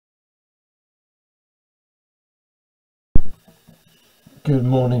Good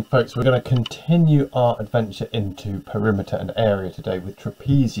morning, folks. We're going to continue our adventure into perimeter and area today with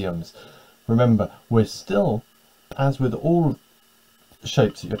trapeziums. Remember, we're still, as with all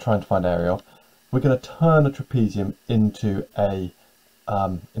shapes that you're trying to find area of, we're going to turn a trapezium into a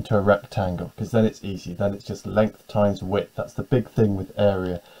rectangle, because then it's easy. Then it's just length times width. That's the big thing with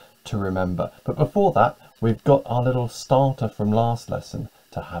area to remember. But before that, we've got our little starter from last lesson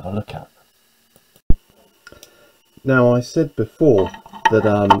to have a look at. Now, I said before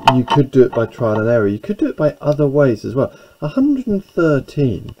that you could do it by trial and error. You could do it by other ways as well.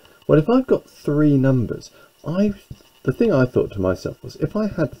 113. Well, if I've got three numbers, the thing I thought to myself was, if I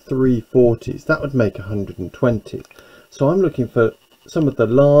had three 40s, that would make 120. So I'm looking for some of the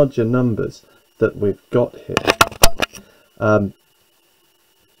larger numbers that we've got here.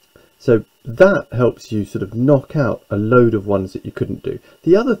 So that helps you sort of knock out a load of ones that you couldn't do.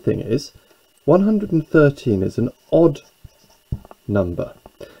 The other thing is, 113 is an odd number,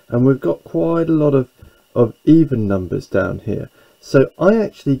 and we've got quite a lot of even numbers down here. So I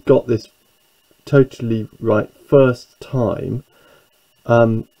actually got this totally right first time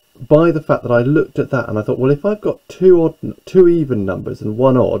by the fact that I looked at that and I thought, well, if I've got two even numbers and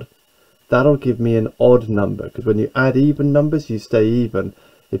one odd, that'll give me an odd number, because when you add even numbers you stay even.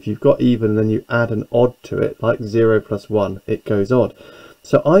 If you've got even and then you add an odd to it, like 0 plus 1, it goes odd.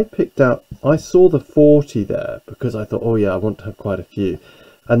 So I saw the 40 there because I thought, oh yeah, I want to have quite a few.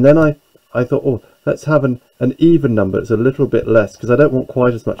 And then I thought, oh, let's have an even number. It's a little bit less because I don't want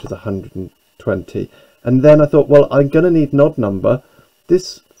quite as much as 120. And then I thought, well, I'm going to need an odd number.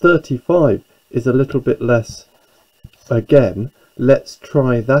 This 35 is a little bit less again. Let's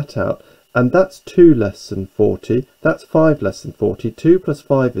try that out. And that's 2 less than 40. That's 5 less than 40. 2 plus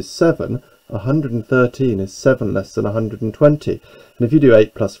 5 is 7. 113 is 7 less than 120. And if you do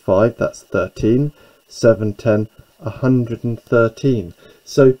 8 plus 5, that's 13. 7, 10, 113.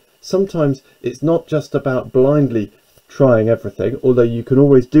 So sometimes it's not just about blindly trying everything, although you can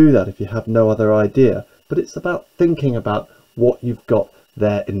always do that if you have no other idea, but it's about thinking about what you've got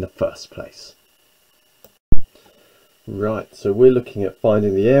there in the first place. Right, so we're looking at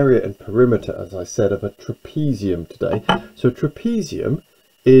finding the area and perimeter, as I said, of a trapezium today. So a trapezium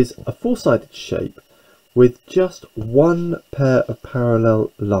is a four-sided shape with just one pair of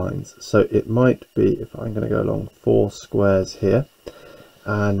parallel lines. So it might be, if I'm going to go along 4 squares here,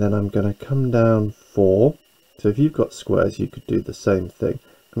 and then I'm going to come down 4. So if you've got squares, you could do the same thing.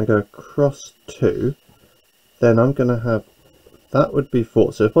 I'm going to go across 2, then I'm going to have, that would be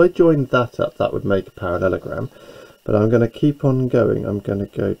 4. So if I joined that up, that would make a parallelogram. But I'm going to keep on going. I'm going to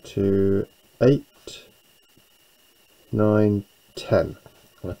go to 8, 9, 10,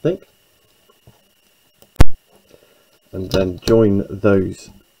 I think. And then join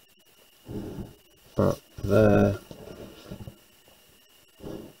those up there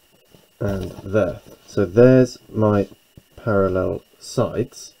and there. So there's my parallel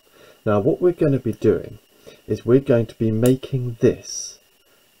sides. Now what we're going to be doing is we're going to be making this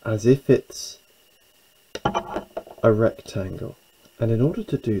as if it's a rectangle, and in order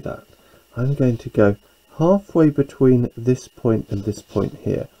to do that I'm going to go halfway between this point and this point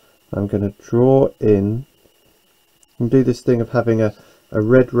here. I'm going to draw in and do this thing of having a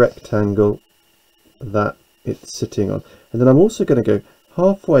red rectangle that it's sitting on, and then I'm also going to go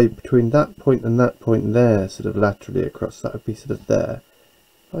halfway between that point and that point there, sort of laterally across. That would be sort of there.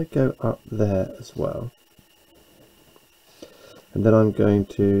 If I go up there as well, and then I'm going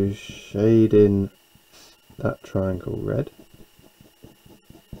to shade in that triangle red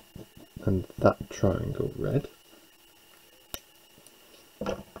and that triangle red,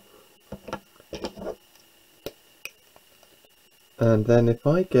 and then if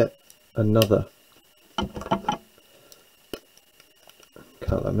I get another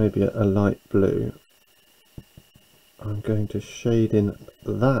colour, maybe a light blue, I'm going to shade in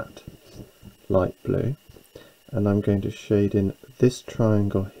that light blue, and I'm going to shade in this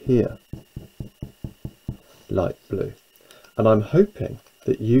triangle here light blue. And I'm hoping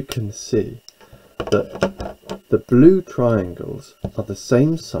that you can see that the blue triangles are the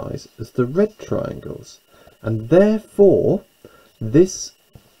same size as the red triangles, and therefore this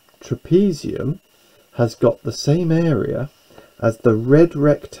trapezium has got the same area as the red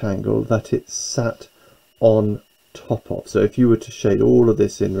rectangle that it's sat on top of. So if you were to shade all of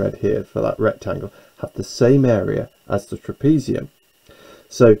this in red here for that rectangle, have the same area as the trapezium.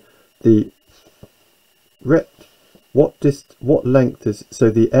 So the what length is,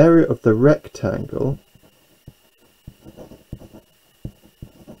 so the area of the rectangle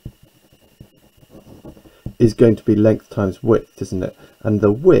is going to be length times width, isn't it? And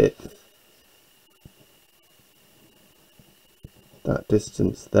the width that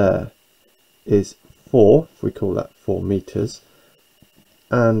distance there is 4, if we call that 4 meters,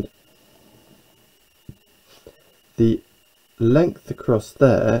 and the length across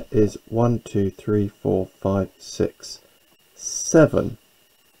there is 1, 2, 3, 4, 5, 6, 7.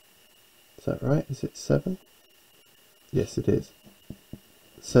 Is that right? Is it 7? Yes, it is.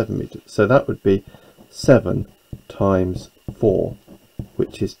 7 meters. So that would be 7 times 4,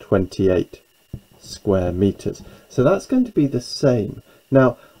 which is 28 square meters. So that's going to be the same.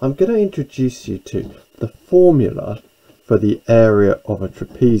 Now I'm going to introduce you to the formula for the area of a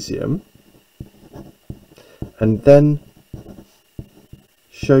trapezium, and then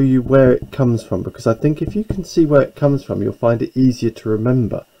show you where it comes from, because I think if you can see where it comes from, you'll find it easier to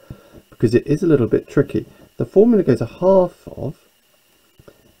remember, because it is a little bit tricky. The formula goes a half of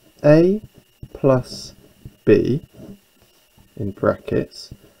a plus b in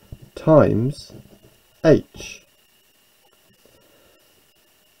brackets times h,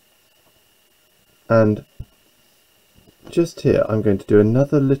 and just here I'm going to do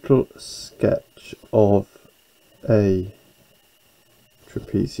another little sketch of a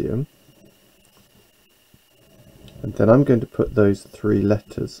trapezium, and then I'm going to put those 3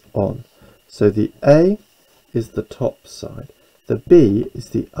 letters on. So the A is the top side, the B is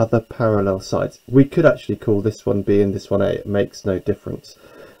the other parallel sides. We could actually call this one B and this one A, it makes no difference.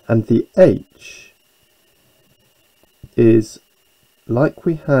 And the H is, like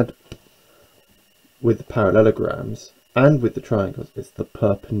we had with the parallelograms and with the triangles, it's the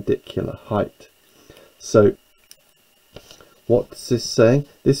perpendicular height. So what's this saying?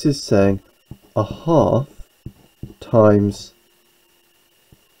 This is saying a half times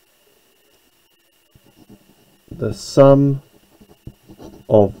the sum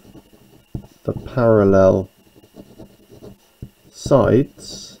of the parallel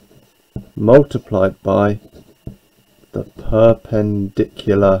sides multiplied by the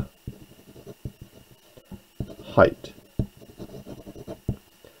perpendicular height.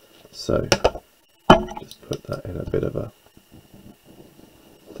 So just put that in a bit of a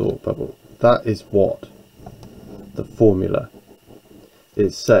thought bubble. That is what the formula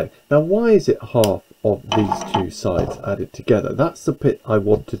is saying. Now why is it half of these 2 sides added together? That's the bit I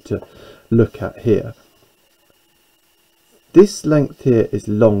wanted to look at here. This length here is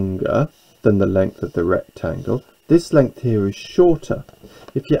longer than the length of the rectangle. This length here is shorter.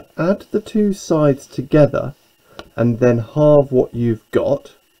 If you add the 2 sides together and then halve what you've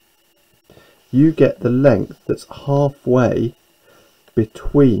got, you get the length that's halfway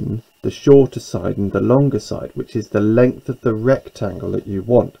between the shorter side and the longer side, which is the length of the rectangle that you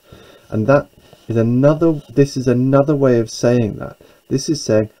want. And that is another way of saying that. This is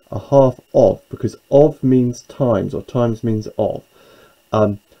saying a half of, because of means times, or times means of.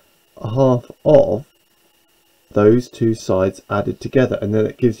 A half of those 2 sides added together, and then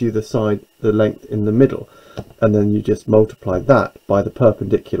it gives you the length in the middle, and then you just multiply that by the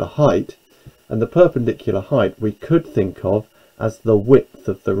perpendicular height, and the perpendicular height we could think of as the width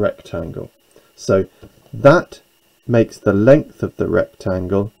of the rectangle. So that makes the length of the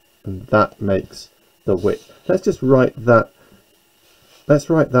rectangle, and that makes the width. Let's just write that. Let's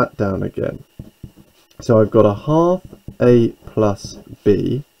write that down again. So I've got a half a plus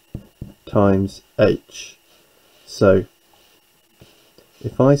b times h. So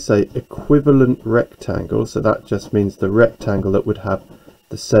if I say equivalent rectangle, so that just means the rectangle that would have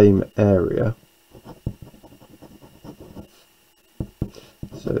the same area.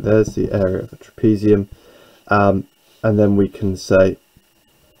 So there's the area of a trapezium, and then we can say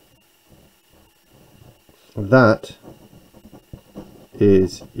that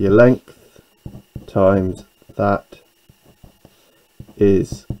is your length times that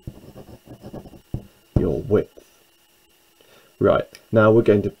is your width. Right, now we're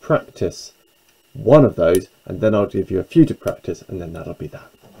going to practice one of those, and then I'll give you a few to practice, and then that'll be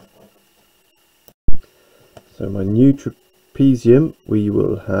that. So my new trapezium, we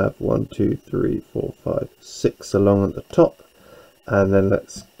will have 1, 2, 3, 4, 5, 6 along at the top, and then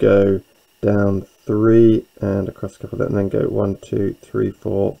let's go down 3 and across a couple of that, and then go 1, 2, 3,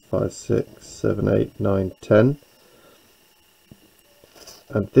 4, 5, 6, 7, 8, 9, 10.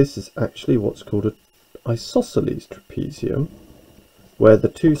 And this is actually what's called an isosceles trapezium, where the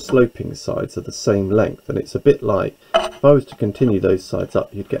 2 sloping sides are the same length, and it's a bit like, if I was to continue those sides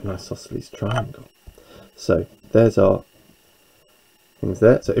up, you'd get an isosceles triangle. So there's our things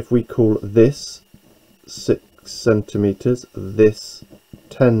there. So if we call this 6 centimeters, this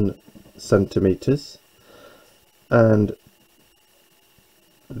 10 centimeters, and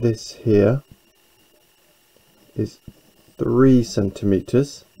this here is 3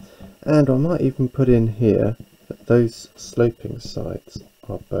 centimeters, and I might even put in here those sloping sides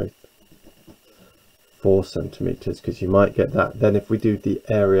are both 4 centimeters, because you might get that then if we do the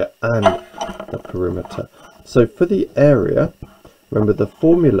area and the perimeter. So for the area, remember the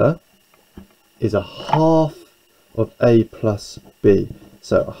formula is a half of a plus b.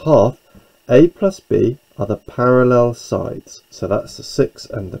 So a half, a plus b are the parallel sides, so that's the 6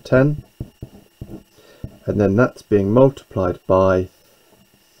 and the 10, and then that's being multiplied by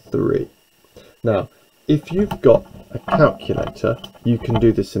 3. Now if you've got a calculator, you can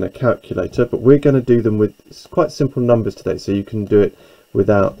do this in a calculator, but we're going to do them with quite simple numbers today, so you can do it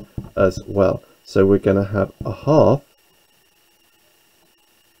without as well. So we're going to have a half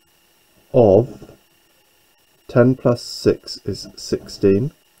of 10 plus 6 is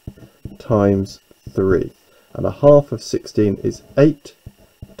 16 times 3, and a half of 16 is 8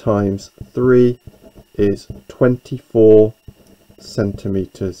 times 3 is 24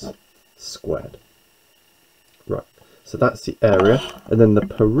 centimeters squared. Right, so that's the area, and then the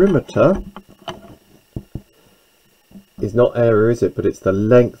perimeter is not area, is it, but it's the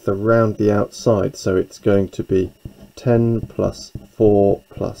length around the outside, so it's going to be 10 plus 4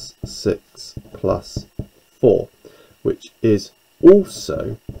 plus 6 plus 4, which is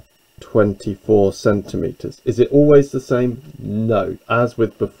also 24 centimeters. Is it always the same? No. As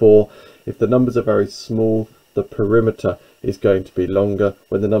with before, if the numbers are very small, the perimeter is going to be longer.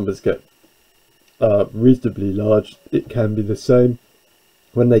 When the numbers get reasonably large, it can be the same.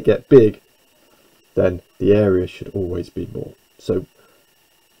 When they get big, then the area should always be more. So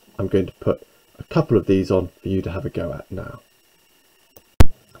I'm going to put a couple of these on for you to have a go at now.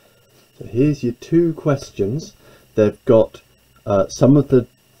 So here's your 2 questions. They've got some of the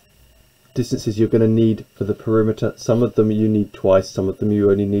distances you're going to need for the perimeter. Some of them you need twice, some of them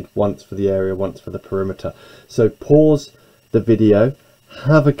you only need once for the area, once for the perimeter. So pause the video,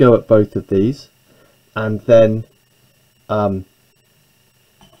 have a go at both of these, and then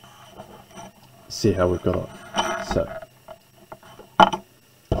see how we've got on. So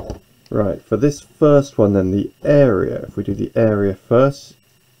right, for this first one then, the area, if we do the area first,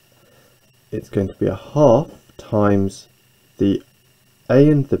 it's going to be a half times the A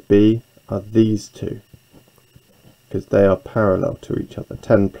and the B are these two, because they are parallel to each other,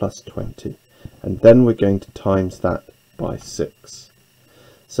 10 plus 20, and then we're going to times that by 6.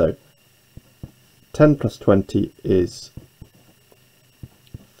 So 10 plus 20 is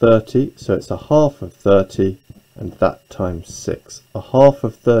 30, so it's a half of 30, and that times 6. A half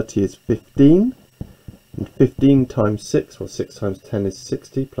of 30 is 15, and 15 times 6, or 6 times 10 is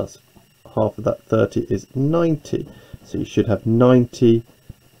 60, plus half of that 30 is 90. So you should have 90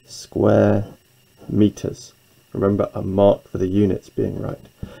 square meters. Remember, a mark for the units being right.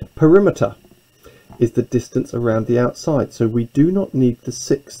 Perimeter is the distance around the outside, so we do not need the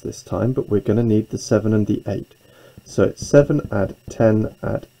 6 this time, but we're going to need the 7 and the 8. So it's 7 add 10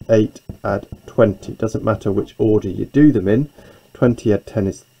 add 8 add 20. Doesn't matter which order you do them in. 20 add 10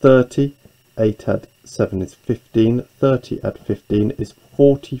 is 30, 8 add 7 is 15, 30 add 15 is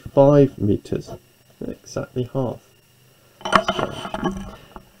 45 meters. Exactly half. So,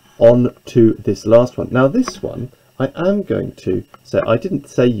 on to this last one. Now this one, I am going to say, I didn't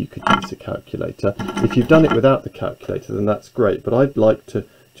say you could use a calculator. If you've done it without the calculator, then that's great, but I'd like to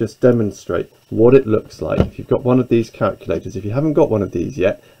just demonstrate what it looks like if you've got one of these calculators. If you haven't got one of these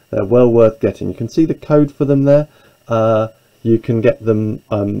yet, they're well worth getting. You can see the code for them there. You can get them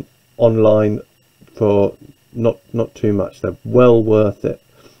online for not too much. They're well worth it.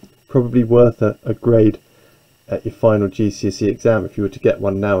 Probably worth a grade at your final GCSE exam if you were to get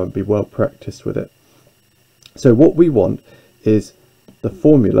one now and be well practiced with it. So what we want is, the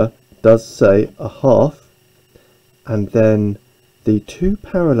formula does say a half, and then the 2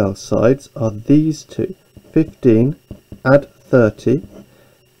 parallel sides are these two, 15 add 30,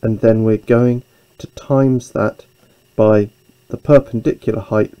 and then we're going to times that by the perpendicular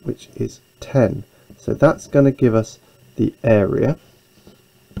height, which is 10. So that's going to give us the area.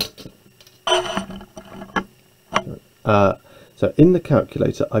 So in the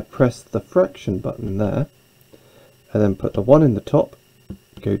calculator, I press the fraction button there, and then put the 1 in the top,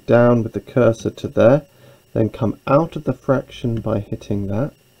 go down with the cursor to there, then come out of the fraction by hitting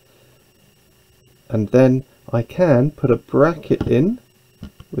that, and then I can put a bracket in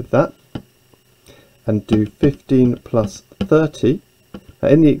with that and do 15 plus 30. Now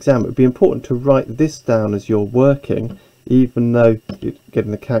in the exam, it would be important to write this down as you're working, even though you're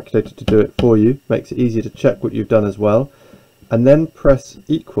getting the calculator to do it for you. Makes it easier to check what you've done as well. And then press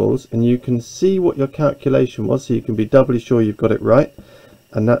equals, and you can see what your calculation was, so you can be doubly sure you've got it right.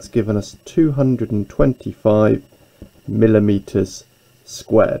 And that's given us 225 millimeters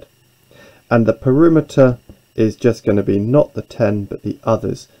squared. And the perimeter is just going to be not the 10 but the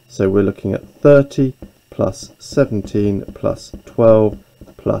others. So we're looking at 30 plus 17 plus 12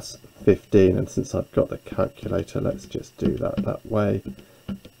 plus 15, and since I've got the calculator, let's just do that way,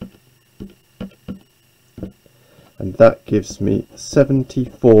 and that gives me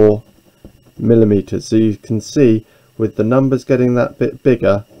 74 millimeters. So you can see with the numbers getting that bit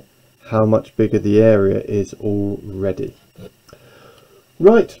bigger how much bigger the area is already.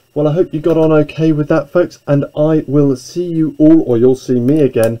 Right, well, I hope you got on okay with that, folks, and I will see you all, or you'll see me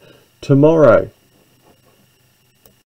again tomorrow.